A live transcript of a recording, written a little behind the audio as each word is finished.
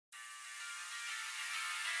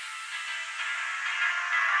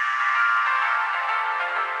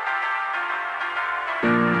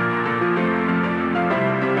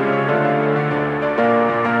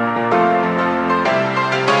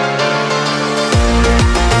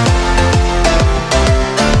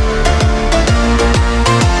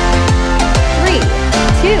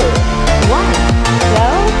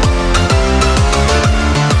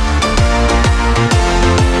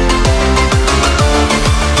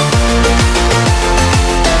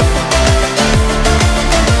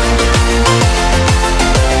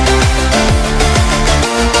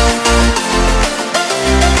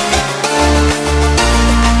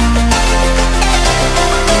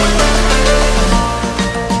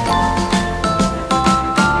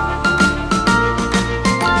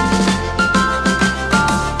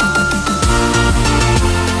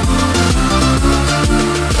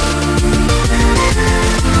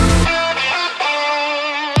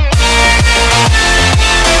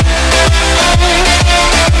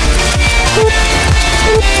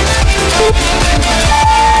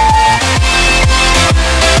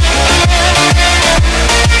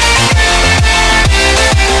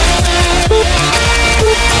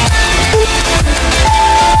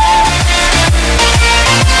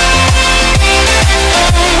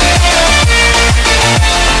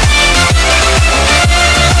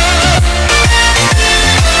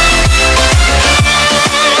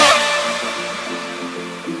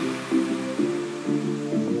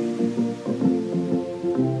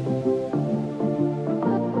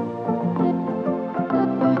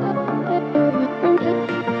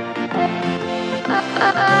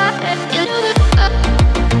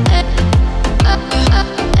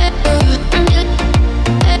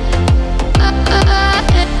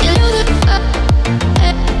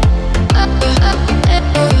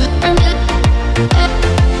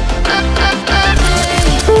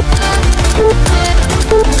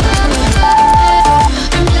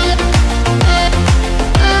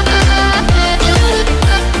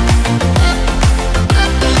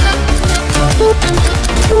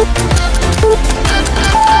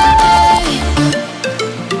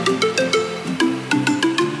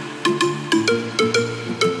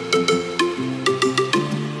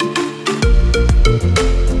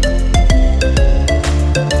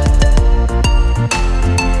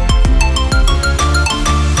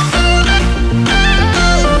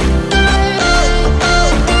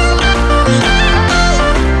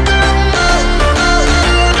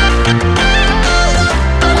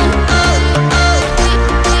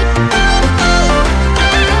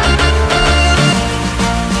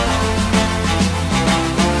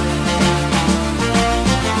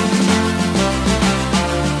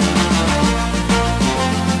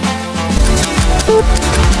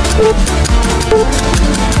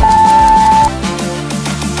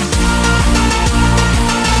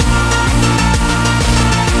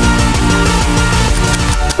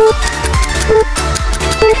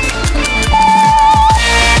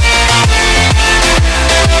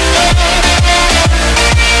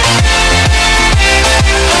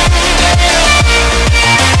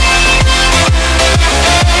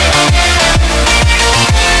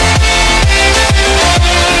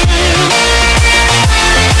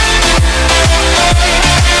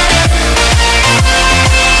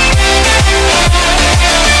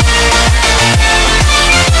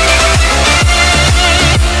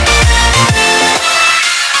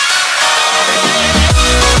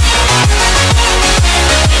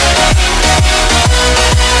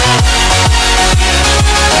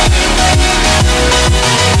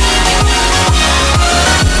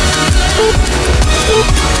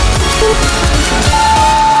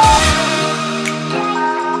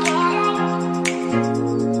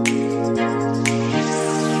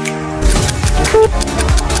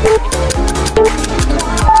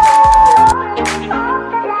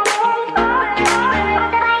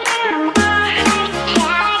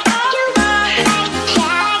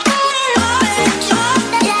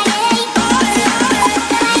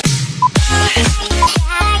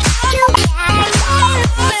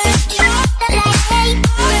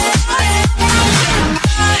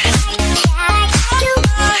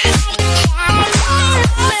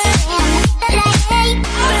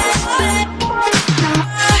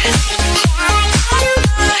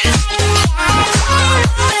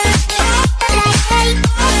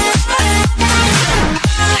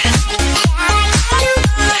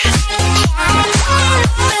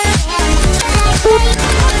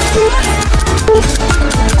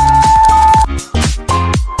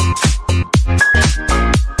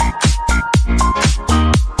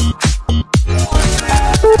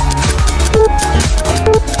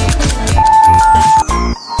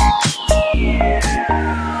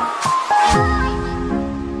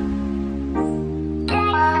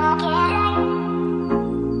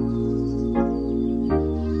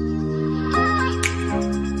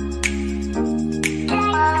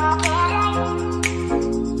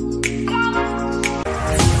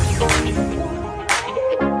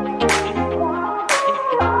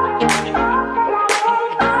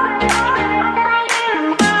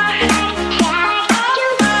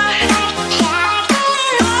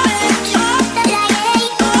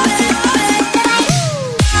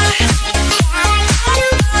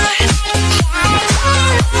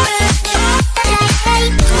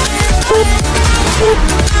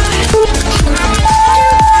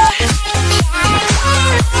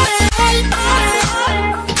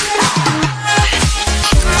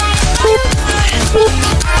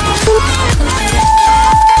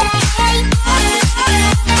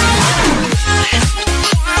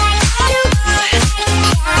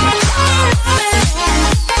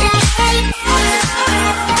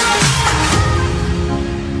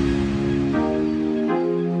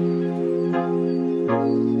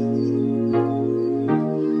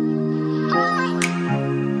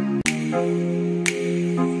I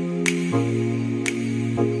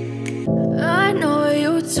know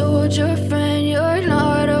you told your friend you're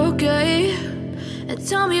not okay, and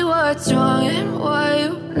tell me what's wrong and why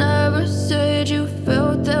you never said you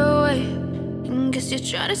felt that way. And guess you're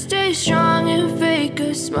trying to stay strong and fake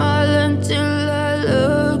a smile until I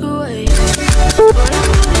look away. But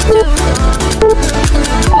I'm moving too long,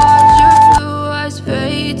 watch your blue eyes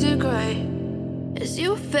fade to gray as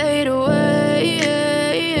you fade away.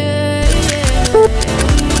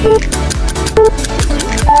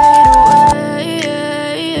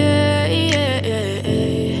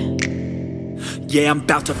 Yeah, I'm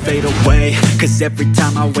about to fade away, cause every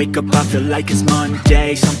time I wake up I feel like it's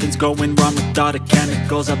Monday. Something's going wrong with all the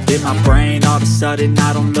chemicals up in my brain. All of a sudden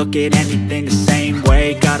I don't look at anything the same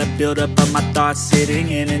way. Got a buildup of my thoughts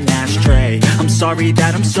sitting in an ashtray. I'm sorry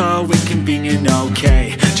that I'm so inconvenient,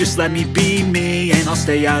 okay. Just let me be me and I'll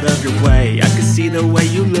stay out of your way. I can see the way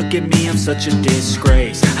you look at me, I'm such a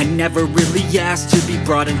disgrace. I never really asked to be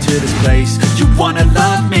brought into this place. You wanna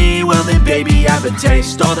love me? Well then baby I have a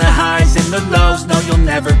taste. All the highs and the lows, no you'll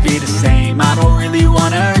never be the same. I don't really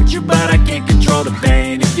wanna hurt you but I can't control the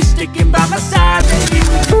pain. If you're sticking by my side, maybe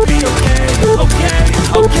we could be okay.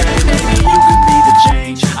 Okay, maybe you could be the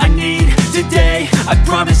change I need today. I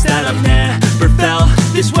promise that I've never felt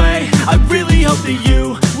this way. I really hope that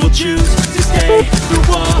you will choose to stay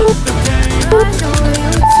through all the pain. I know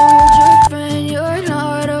you told your friend you're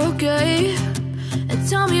not okay, and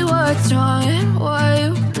tell me what's wrong and why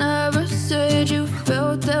you never said you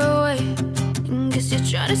felt that way. And guess you're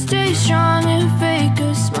trying to stay strong and fake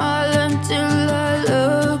a smile until I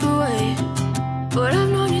look away. But I've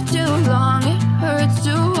known you too long, it hurts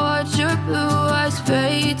to watch your blue eyes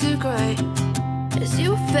fade to gray as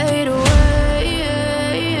you fade away.